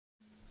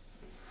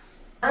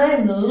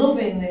I'm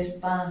loving this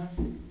bath.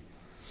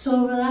 It's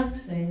so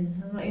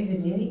relaxing. I'm not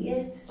even in it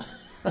yet.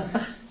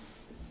 I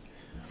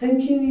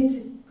think you need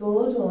to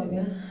go, don't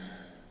you?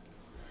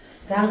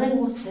 Darling,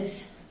 what's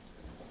this?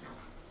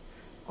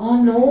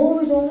 Oh no,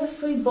 we don't get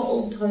free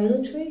bottled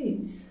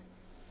toiletries.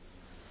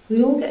 We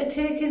don't get to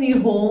take any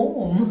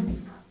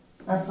home.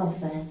 That's not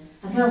fair.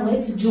 I can't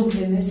wait to jump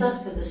in this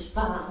after the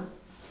spa.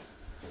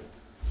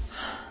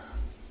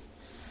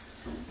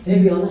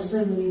 Maybe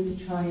honestly we need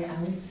to try it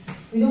out.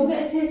 We don't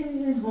get to take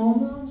anything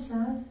home now, I'm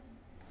sad.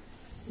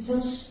 It's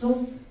all stuck.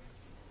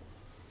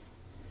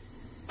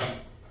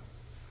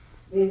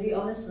 Maybe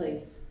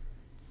honestly.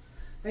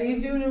 Are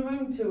you doing a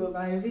room tour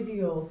by a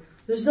video?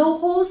 There's no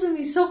holes in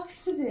my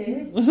socks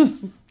today.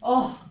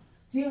 Oh,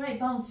 do you like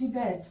bouncy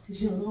beds?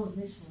 Because you'll love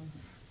this one.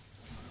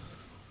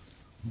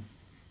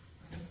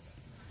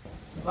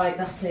 Right,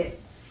 that's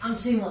it. I'm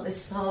seeing what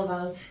this is all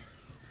about.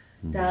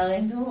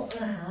 Darling, don't open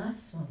the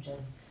hearth. No, I'm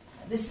joking.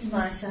 This is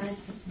my side,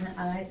 isn't it?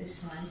 I like this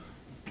side.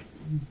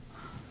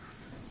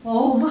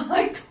 Oh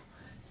my god.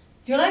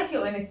 Do you like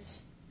it when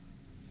it's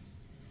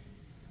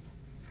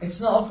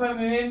not a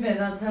Premier Inn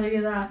bed, I'll tell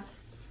you that.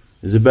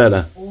 Is it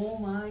better? Oh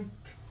my. You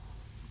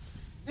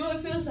know what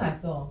it feels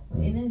like though?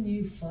 We're in a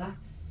new flat.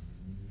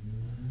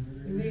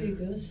 It really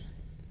does.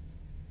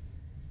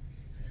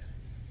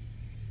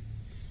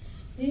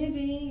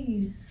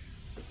 Baby,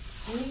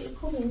 will you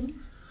come in?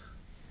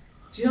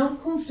 Do you know how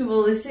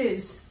comfortable this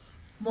is?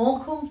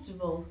 More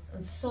comfortable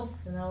and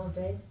soft than our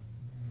bed.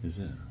 Is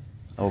it?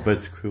 Our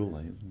bed's cool,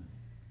 like, isn't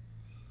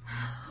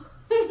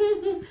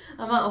it?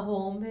 I'm at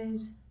home,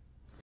 babes.